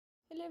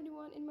Hello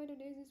everyone, in my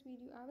today's this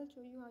video I will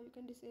show you how you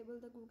can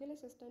disable the Google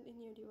Assistant in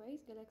your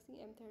device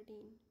Galaxy M13.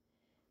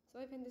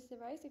 So if in this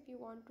device, if you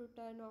want to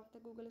turn off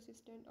the Google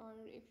Assistant, or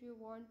if you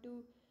want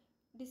to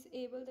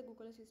disable the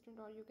Google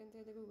Assistant, or you can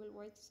say the Google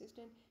Voice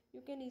Assistant,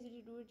 you can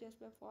easily do it just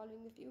by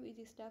following a few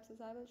easy steps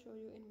as I will show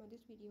you in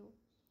this video.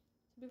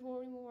 So before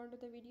we move on to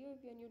the video,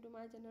 if you are new to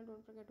my channel,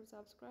 don't forget to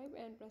subscribe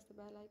and press the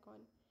bell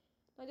icon.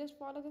 Now just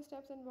follow the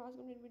steps and watch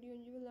the complete video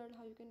and you will learn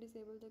how you can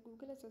disable the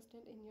Google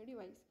Assistant in your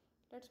device.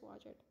 Let's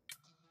watch it.